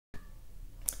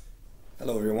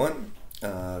Hello everyone,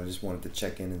 I just wanted to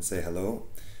check in and say hello.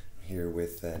 I'm here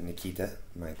with Nikita,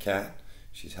 my cat.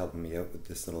 She's helping me out with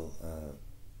this little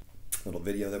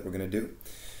video that we're going to do.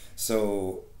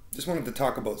 So just wanted to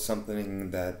talk about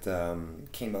something that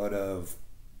came out of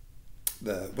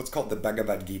what's called the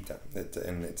Bhagavad Gita.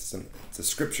 And it's a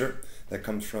scripture that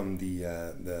comes from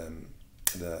the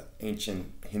ancient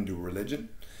Hindu religion.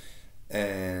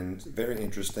 And very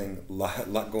interesting,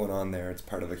 lot going on there. It's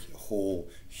part of a whole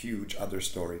huge other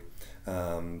story.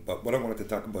 But what I wanted to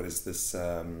talk about is this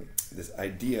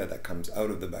idea that comes out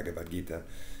of the Bhagavad Gita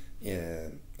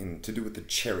to do with the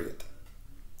chariot.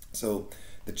 So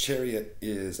the chariot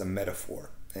is a metaphor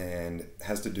and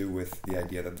has to do with the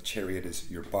idea that the chariot is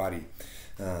your body.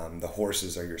 The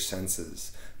horses are your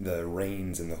senses. The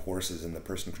reins and the horses and the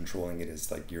person controlling it is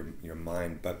like your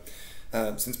mind. But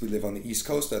since we live on the East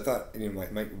Coast, I thought I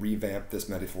might revamp this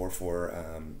metaphor for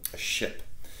a ship.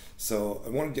 So I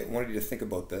wanted you to think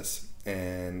about this,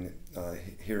 and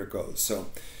here it goes. So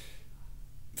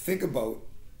think about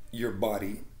your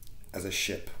body as a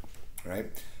ship, right?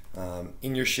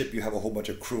 In your ship, you have a whole bunch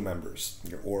of crew members,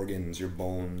 your organs, your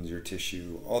bones, your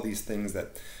tissue, all these things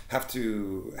that have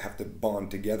to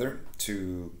bond together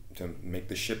to make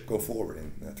the ship go forward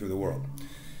through the world.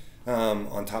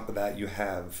 On top of that, you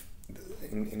have,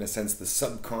 in a sense, the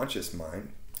subconscious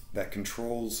mind that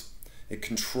controls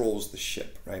the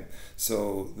ship, right?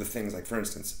 So the things like, for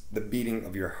instance, the beating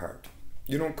of your heart.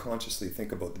 You don't consciously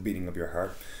think about the beating of your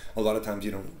heart. A lot of times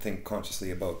you don't think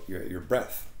consciously about your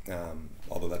breath.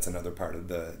 Although that's another part of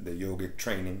the yogic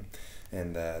training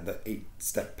and the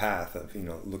 8-step path of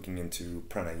looking into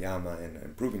pranayama and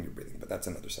improving your breathing, but that's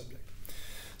another subject.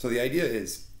 So the idea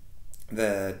is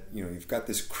that you've got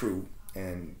this crew,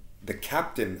 and the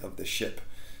captain of the ship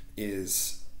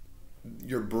is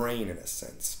your brain, in a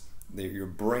sense. Your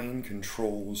brain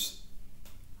controls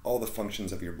all the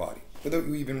functions of your body without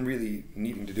you even really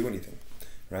needing to do anything,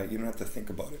 right? You don't have to think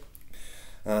about it.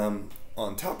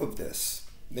 On top of this,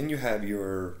 then you have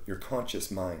your conscious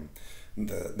mind,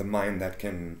 the mind that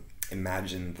can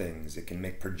imagine things. It can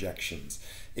make projections.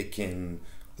 It can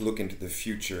look into the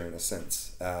future, in a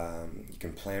sense. You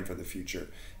can plan for the future.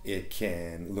 It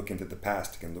can look into the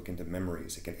past. It can look into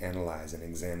memories. It can analyze and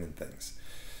examine things.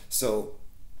 So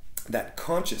that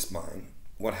conscious mind,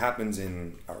 what happens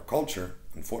in our culture,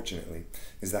 unfortunately,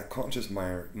 is that conscious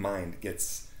mind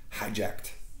gets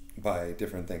hijacked by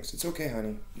different things. It's okay,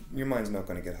 honey. Your mind's not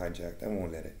going to get hijacked. I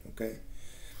won't let it, okay?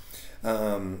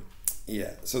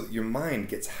 Yeah, so your mind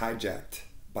gets hijacked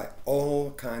by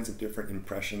all kinds of different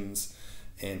impressions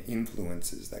and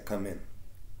influences that come in.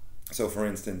 So for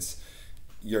instance,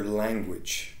 your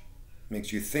language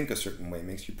makes you think a certain way,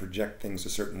 makes you project things a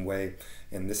certain way,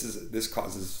 and this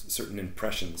causes certain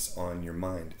impressions on your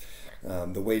mind.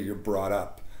 The way you're brought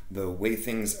up, the way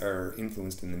things are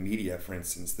influenced in the media, for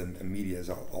instance. The media is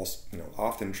also,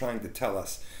 often trying to tell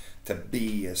us to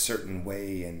be a certain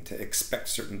way and to expect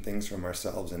certain things from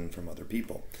ourselves and from other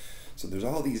people. So there's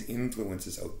all these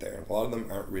influences out there. A lot of them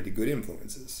aren't really good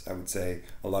influences. I would say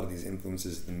a lot of these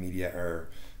influences in the media are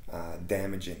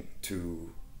damaging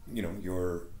to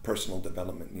your personal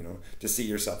development, to see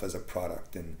yourself as a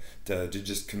product and to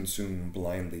just consume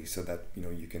blindly so that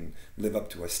you can live up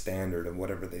to a standard of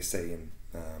whatever they say in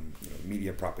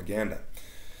media propaganda.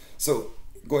 So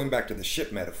going back to the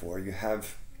ship metaphor, you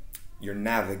have your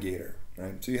navigator,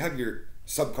 right? So you have your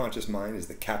subconscious mind is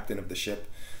the captain of the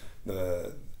ship,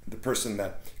 the person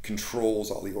that controls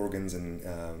all the organs and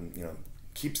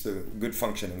keeps the good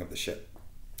functioning of the ship.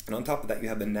 And on top of that, you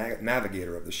have the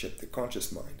navigator of the ship, the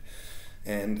conscious mind.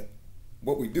 And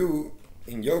what we do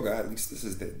in yoga, at least this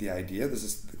is the idea, this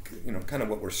is kind of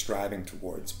what we're striving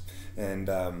towards. And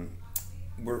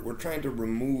we're trying to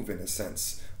remove, in a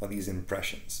sense, all these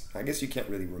impressions. I guess you can't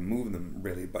really remove them,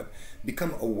 really, but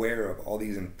become aware of all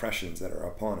these impressions that are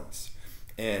upon us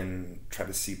and try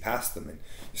to see past them. And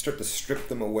you start to strip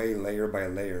them away layer by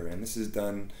layer. And this is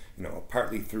done,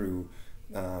 partly through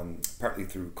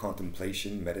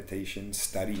contemplation, meditation,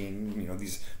 studying.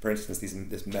 These, for instance,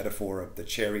 this metaphor of the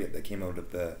chariot that came out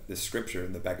of this scripture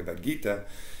in the Bhagavad Gita.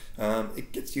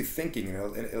 It gets you thinking.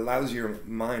 It allows your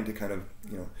mind to kind of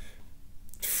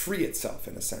free itself,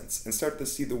 in a sense, and start to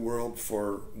see the world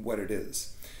for what it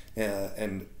is,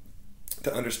 and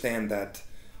to understand that,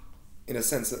 in a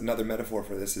sense, another metaphor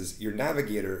for this is your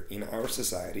navigator in our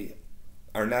society.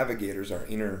 Our navigators, our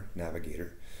inner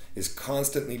navigator, is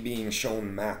constantly being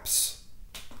shown maps.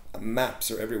 Maps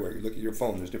are everywhere. You look at your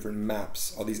phone, there's different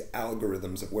maps, all these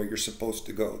algorithms of where you're supposed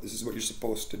to go. This is what you're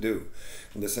supposed to do.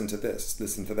 Listen to this,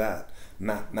 listen to that.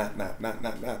 Map, map, map, map,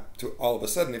 map, map. To all of a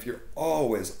sudden, if you're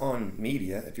always on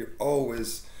media, if you're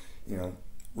always you know,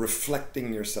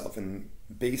 reflecting yourself and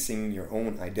basing your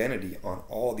own identity on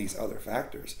all these other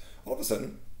factors, all of a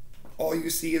sudden, all you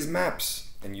see is maps,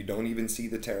 and you don't even see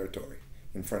the territory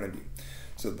in front of you.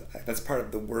 So that's part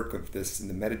of the work of this, in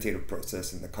the meditative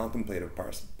process and the contemplative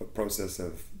process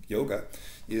of yoga,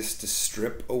 is to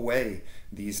strip away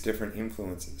these different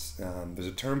influences. There's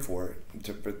a term for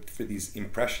it, for these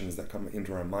impressions that come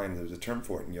into our mind. There's a term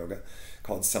for it in yoga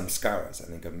called samskaras. I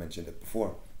think I've mentioned it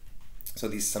before. So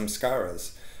these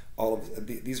samskaras, all of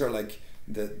these are like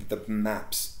the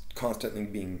maps constantly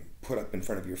being put up in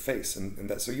front of your face, and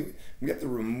that, so we have to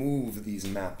remove these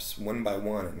maps one by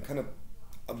one and kind of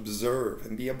observe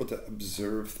and be able to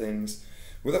observe things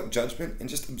without judgment, and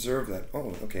just observe that,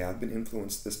 oh, okay, I've been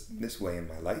influenced this way in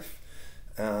my life.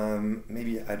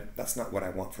 Maybe that's not what I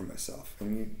want for myself,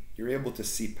 and you're able to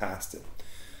see past it.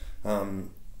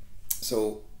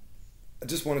 So I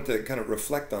just wanted to kind of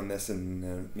reflect on this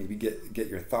and maybe get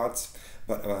your thoughts.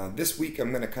 But this week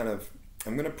I'm going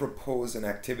to propose an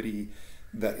activity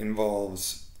that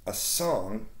involves a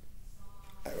song,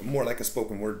 more like a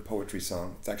spoken word poetry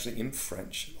song. It's actually in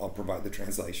French. I'll provide the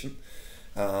translation.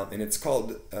 And it's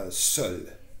called Seul,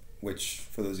 which,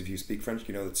 for those of you who speak French,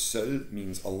 you know that seul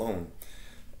means alone.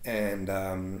 And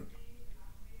I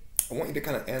want you to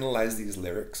kind of analyze these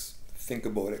lyrics, think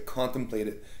about it,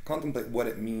 contemplate what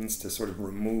it means to sort of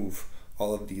remove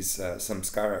all of these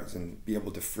samskaras and be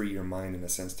able to free your mind, in a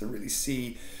sense, to really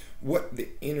see what the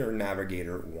inner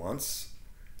navigator wants,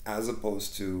 as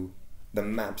opposed to the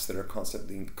maps that are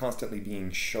constantly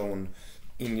being shown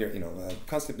in your,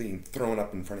 constantly being thrown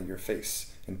up in front of your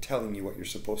face and telling you what you're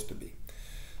supposed to be.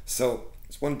 So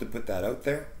just wanted to put that out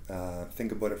there.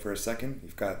 Think about it for a second.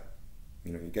 You've got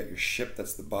your ship,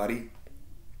 that's the body.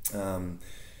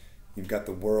 You've got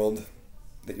the world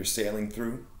that you're sailing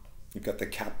through. You've got the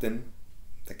captain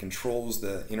that controls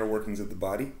the inner workings of the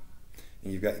body,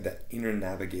 and you've got that inner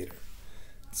navigator.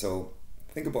 So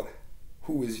think about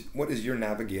what is your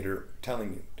navigator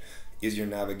telling you? Is your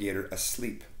navigator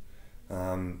asleep?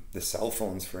 The cell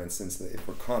phones, for instance, if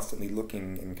we're constantly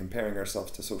looking and comparing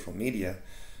ourselves to social media,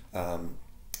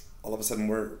 all of a sudden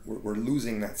we're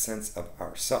losing that sense of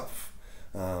ourself,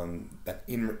 that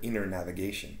inner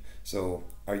navigation. So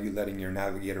are you letting your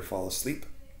navigator fall asleep?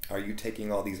 Are you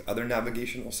taking all these other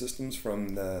navigational systems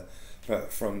from the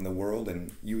world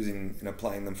and using and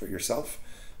applying them for yourself?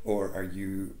 Or are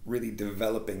you really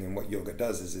developing, and what yoga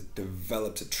does is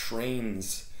it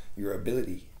trains your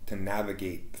ability to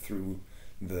navigate through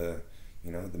the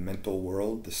mental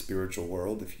world, the spiritual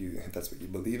world, if that's what you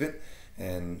believe in,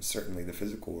 and certainly the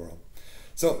physical world.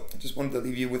 So I just wanted to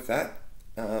leave you with that.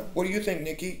 What do you think,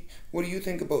 Nikki? What do you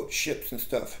think about ships and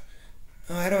stuff?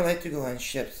 Oh, I don't like to go on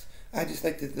ships. I just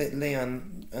like to lay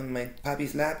on my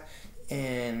poppy's lap,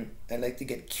 and I like to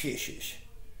get kisses.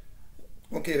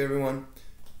 Okay, everyone.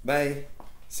 Bye.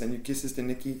 Send your kisses to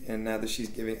Nikki, and now that she's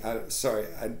giving,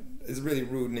 it's really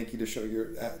rude, Nikki, to show your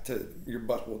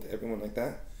butthole to everyone like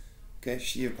that. Okay,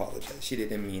 she apologized. She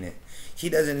didn't mean it. She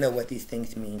doesn't know what these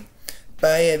things mean.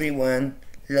 Bye, everyone.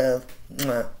 Love.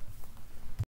 Mwah.